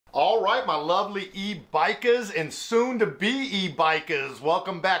All right, my lovely e-bikers and soon-to-be e-bikers,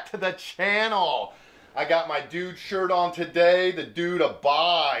 welcome back to the channel. I got my dude shirt on today. The dude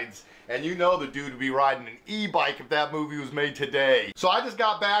abides. And you know the dude would be riding an e-bike if that movie was made today. So I just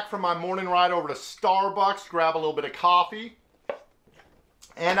got back from my morning ride over to Starbucks to grab a little bit of coffee.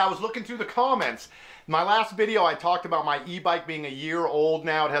 And I was looking through the comments. In my last video, I talked about my e-bike being a year old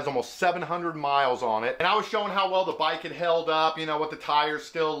now. It has almost 700 miles on it. And I was showing how well the bike had held up, you know, what the tires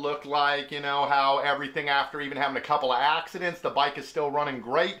still looked like, you know, how everything after even having a couple of accidents, the bike is still running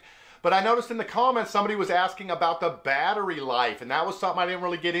great. But I noticed in the comments somebody was asking about the battery life, and that was something I didn't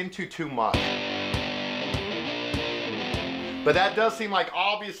really get into too much. But that does seem like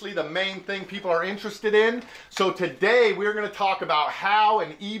obviously the main thing people are interested in. So today we're going to talk about how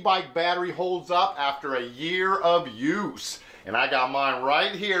an e-bike battery holds up after a year of use. And I got mine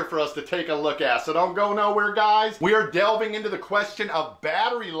right here for us to take a look at. So don't go nowhere, guys. We are delving into the question of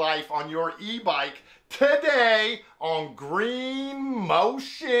battery life on your e-bike today on GreenMotion.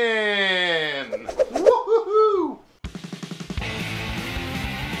 Woohoo!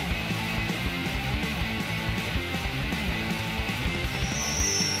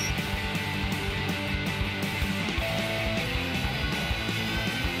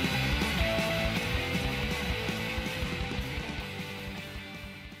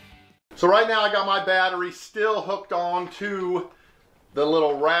 So right now I got my battery still hooked on to the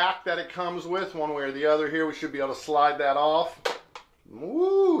little rack that it comes with, one way or the other here. We should be able to slide that off.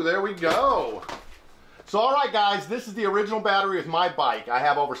 Woo, there we go. So all right guys, this is the original battery of my bike. I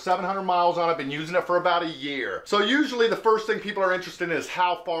have over 700 miles on it, been using it for about a year. So usually the first thing people are interested in is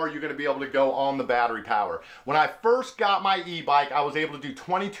how far you're gonna be able to go on the battery power. When I first got my e-bike, I was able to do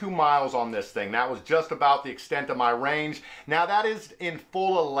 22 miles on this thing. That was just about the extent of my range. Now that is in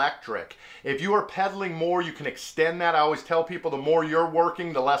full electric. If you are pedaling more, you can extend that. I always tell people the more you're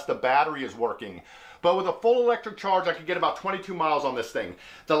working, the less the battery is working. But with a full electric charge, I could get about 22 miles on this thing.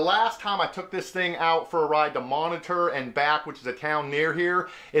 The last time I took this thing out for a ride to Monitor and back, which is a town near here,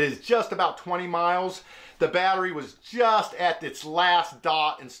 it is just about 20 miles. The battery was just at its last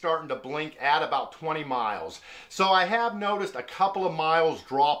dot and starting to blink at about 20 miles. So I have noticed a couple of miles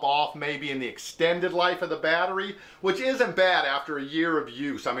drop off maybe in the extended life of the battery, which isn't bad after a year of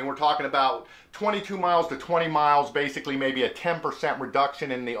use. I mean, we're talking about 22 miles to 20 miles, basically maybe a 10%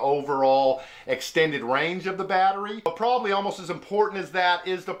 reduction in the overall extended range of the battery. But probably almost as important as that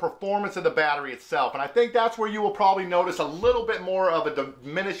is the performance of the battery itself. And I think that's where you will probably notice a little bit more of a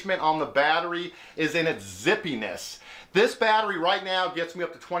diminishment on the battery is in its zippiness. This battery right now gets me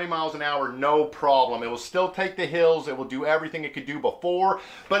up to 20 miles an hour, no problem. It will still take the hills, it will do everything it could do before,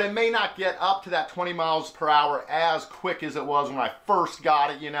 but it may not get up to that 20 miles per hour as quick as it was when I first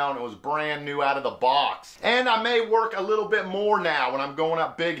got it, you know, and it was brand new out of the box. And I may work a little bit more now when I'm going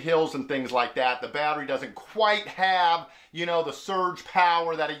up big hills and things like that. The battery doesn't quite have, you know, the surge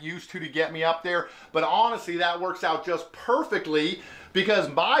power that it used to get me up there, but honestly that works out just perfectly because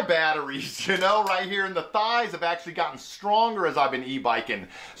my batteries, you know, right here in the thighs have actually gotten stronger as I've been e-biking.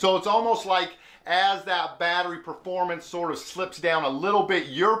 So it's almost like as that battery performance sort of slips down a little bit,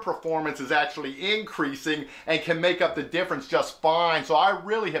 your performance is actually increasing and can make up the difference just fine. So I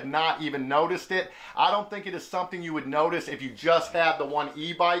really have not even noticed it. I don't think it is something you would notice if you just had the one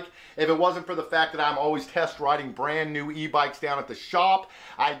e-bike. If it wasn't for the fact that I'm always test riding brand new e-bikes down at the shop,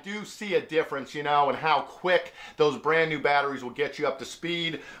 I do see a difference, you know, in how quick those brand new batteries will get you up to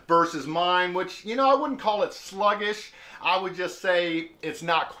speed versus mine, which, you know, I wouldn't call it sluggish. I would just say it's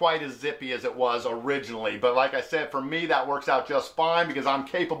not quite as zippy as it was originally. But like I said, for me, that works out just fine because I'm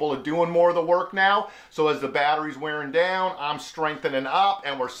capable of doing more of the work now. So as the battery's wearing down, I'm strengthening up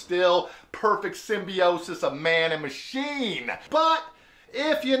and we're still perfect symbiosis of man and machine. But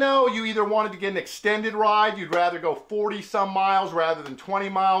if, you know, you either wanted to get an extended ride, you'd rather go 40 some miles rather than 20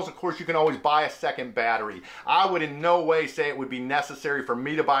 miles, of course you can always buy a second battery. I would in no way say it would be necessary for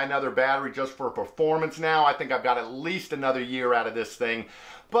me to buy another battery just for performance now. I think I've got at least another year out of this thing.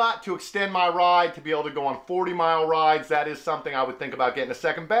 But to extend my ride, to be able to go on 40-mile rides, that is something I would think about getting a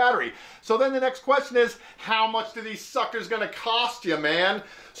second battery. So then the next question is, how much do these suckers gonna cost you, man?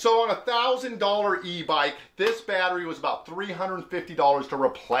 So on a $1,000 e-bike, this battery was about $350 to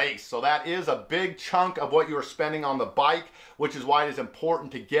replace. So that is a big chunk of what you are spending on the bike, which is why it is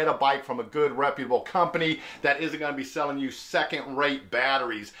important to get a bike from a good, reputable company that isn't gonna be selling you second-rate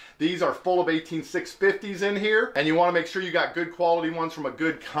batteries. These are full of 18650s in here, and you wanna make sure you got good quality ones from a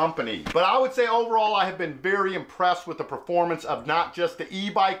good company. But I would say overall I have been very impressed with the performance of not just the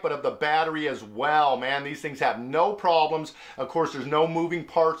e-bike but of the battery as well, man. These things have no problems. Of course, there's no moving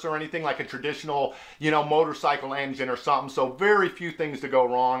parts parts or anything like a traditional, you know, motorcycle engine or something. So very few things to go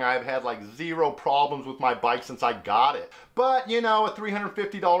wrong. I've had like 0 problems with my bike since I got it. But, you know, a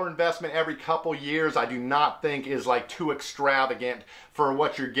 $350 investment every couple years I do not think is like too extravagant for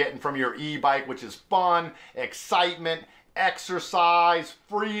what you're getting from your e-bike, which is fun, excitement, exercise,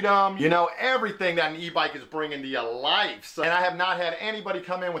 freedom, you know, everything that an e-bike is bringing to your life. So, and I have not had anybody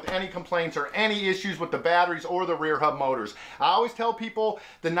come in with any complaints or any issues with the batteries or the rear hub motors. I always tell people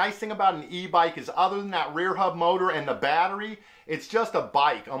the nice thing about an e-bike is other than that rear hub motor and the battery, it's just a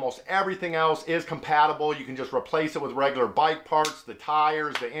bike. Almost everything else is compatible. You can just replace it with regular bike parts, the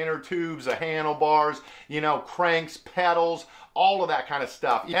tires, the inner tubes, the handlebars, you know, cranks, pedals, all of that kind of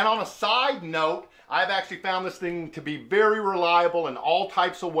stuff. And on a side note, I've actually found this thing to be very reliable in all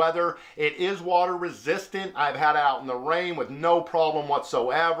types of weather. It is water resistant. I've had it out in the rain with no problem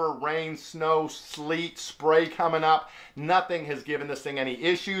whatsoever. Rain, snow, sleet, spray coming up. Nothing has given this thing any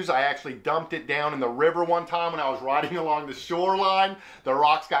issues. I actually dumped it down in the river one time when I was riding along the shoreline. The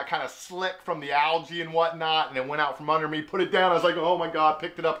rocks got kind of slick from the algae and whatnot, and it went out from under me, put it down. I was like, oh my God,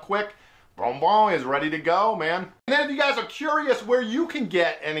 picked it up quick. Boom, boom, is ready to go, man. And then if you guys are curious where you can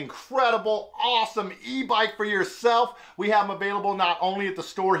get an incredible, awesome e-bike for yourself, we have them available not only at the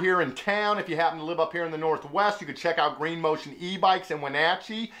store here in town. If you happen to live up here in the Northwest, you can check out GreenMotion E-Bikes in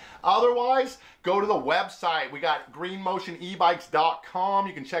Wenatchee. Otherwise, go to the website. We got GreenMotionEbikes.com.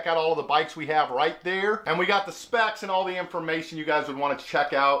 You can check out all of the bikes we have right there. And we got the specs and all the information you guys would want to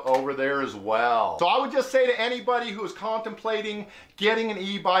check out over there as well. So I would just say to anybody who is contemplating getting an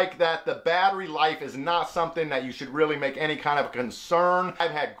e-bike that the battery life is not something that you should really make any kind of concern.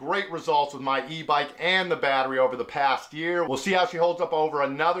 I've had great results with my e-bike and the battery over the past year. We'll see how she holds up over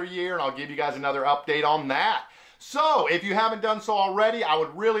another year, and I'll give you guys another update on that. So, if you haven't done so already, I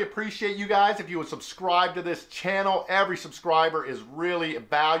would really appreciate you guys if you would subscribe to this channel. Every subscriber is really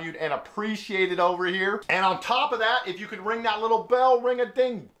valued and appreciated over here. And on top of that, if you could ring that little bell, ring a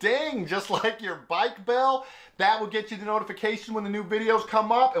ding ding, just like your bike bell, that will get you the notification when the new videos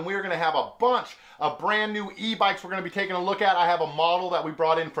come up. And we are going to have a bunch of brand new e-bikes we're going to be taking a look at. I have a model that we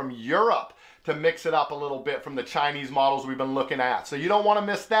brought in from Europe to mix it up a little bit from the Chinese models we've been looking at. So you don't want to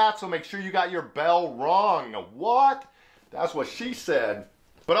miss that, so make sure you got your bell rung. What? That's what she said.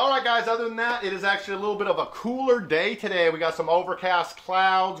 But all right, guys, other than that, it is actually a little bit of a cooler day today. We got some overcast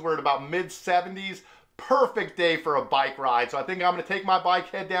clouds. We're at about mid-70s. Perfect day for a bike ride. So I think I'm going to take my bike,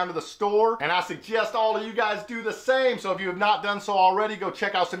 head down to the store, and I suggest all of you guys do the same. So if you have not done so already, go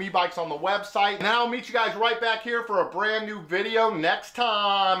check out some e-bikes on the website. And I'll meet you guys right back here for a brand new video next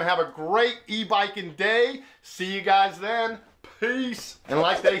time. Have a great e-biking day. See you guys then. Peace. And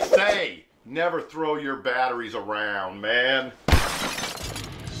like they say, never throw your batteries around, man.